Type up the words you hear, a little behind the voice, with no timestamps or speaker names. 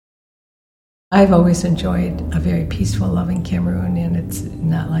I've always enjoyed a very peaceful, loving Cameroon, and it's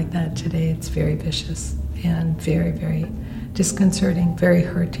not like that today. It's very vicious and very, very disconcerting, very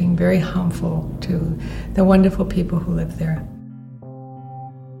hurting, very harmful to the wonderful people who live there.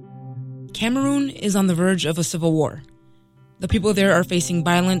 Cameroon is on the verge of a civil war. The people there are facing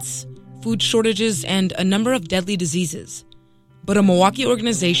violence, food shortages, and a number of deadly diseases. But a Milwaukee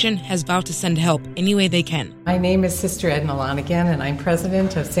organization has vowed to send help any way they can. My name is Sister Edna Lonigan, and I'm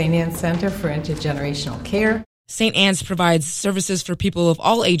president of St. Anne's Center for Intergenerational Care. St. Anne's provides services for people of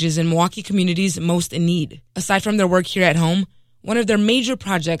all ages in Milwaukee communities most in need. Aside from their work here at home, one of their major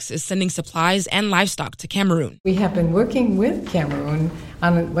projects is sending supplies and livestock to Cameroon. We have been working with Cameroon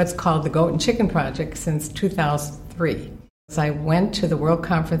on what's called the Goat and Chicken Project since 2003. I went to the World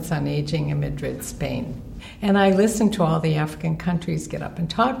Conference on Aging in Madrid, Spain, and I listened to all the African countries get up and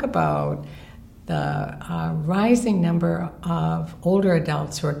talk about the rising number of older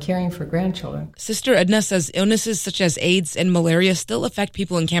adults who are caring for grandchildren. Sister Edna says illnesses such as AIDS and malaria still affect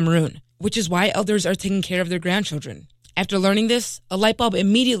people in Cameroon, which is why elders are taking care of their grandchildren. After learning this, a light bulb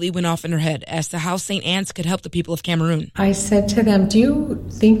immediately went off in her head as to how St. Anne's could help the people of Cameroon. I said to them, do you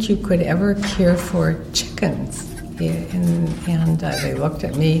think you could ever care for chickens? And they looked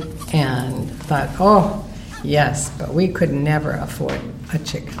at me and thought, oh, yes, but we could never afford a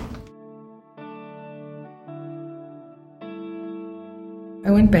chicken.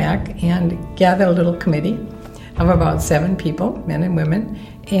 I went back and gathered a little committee of about 7 people, men and women,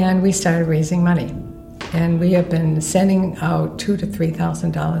 and we started raising money. And we have been sending out $2,000 to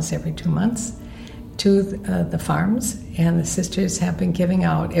 $3,000 every 2 months to the farms, and the sisters have been giving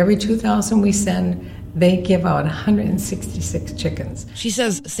out. Every $2,000 we send, they give out 166 chickens. She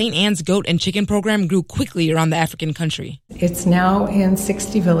says St. Anne's goat and chicken program grew quickly around the African country. It's now in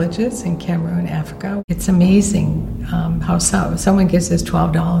 60 villages in Cameroon, Africa. It's amazing how someone gives us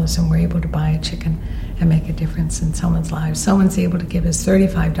 $12 and we're able to buy a chicken and make a difference in someone's life. Someone's able to give us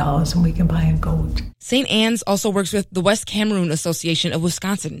 $35 and we can buy a goat. St. Anne's also works with the West Cameroon Association of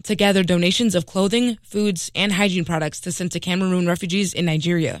Wisconsin to gather donations of clothing, foods, and hygiene products to send to Cameroon refugees in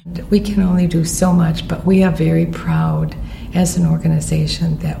Nigeria. We can only do so much, but we are very proud as an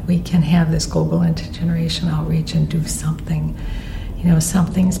organization that we can have this global intergenerational outreach and do something. You know,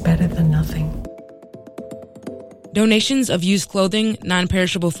 something's better than nothing. Donations of used clothing,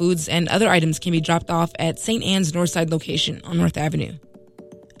 non-perishable foods, and other items can be dropped off at St. Anne's Northside location on North Avenue.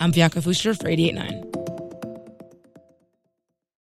 I'm Bianca Fuscher for 88.9.